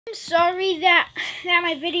I'm sorry that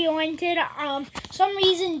my video ended. Some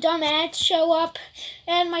reason dumb ads show up,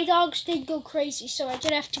 and my dogs did go crazy, so I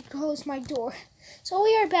did have to close my door. So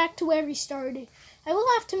we are back to where we started. I will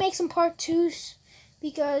have to make some part 2s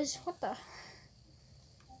because what the?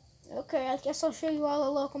 Okay, I guess I'll show you all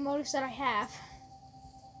the locomotives that I have.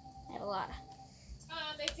 I have a lot.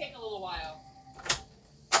 They take a little while.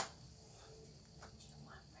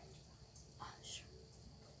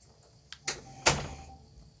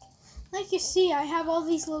 Like you see, I have all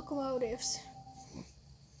these locomotives.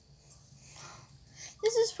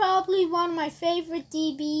 This is probably one of my favorite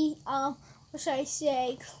DB, what should I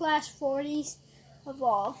say, Class 40s of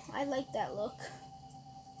all. I like that look.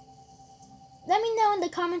 Let me know in the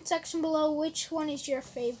comment section below which one is your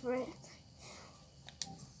favorite.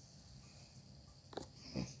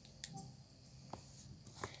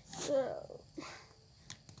 So,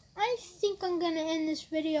 I think I'm gonna end this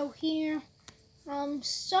video here.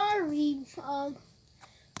 Sorry,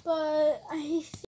 but I think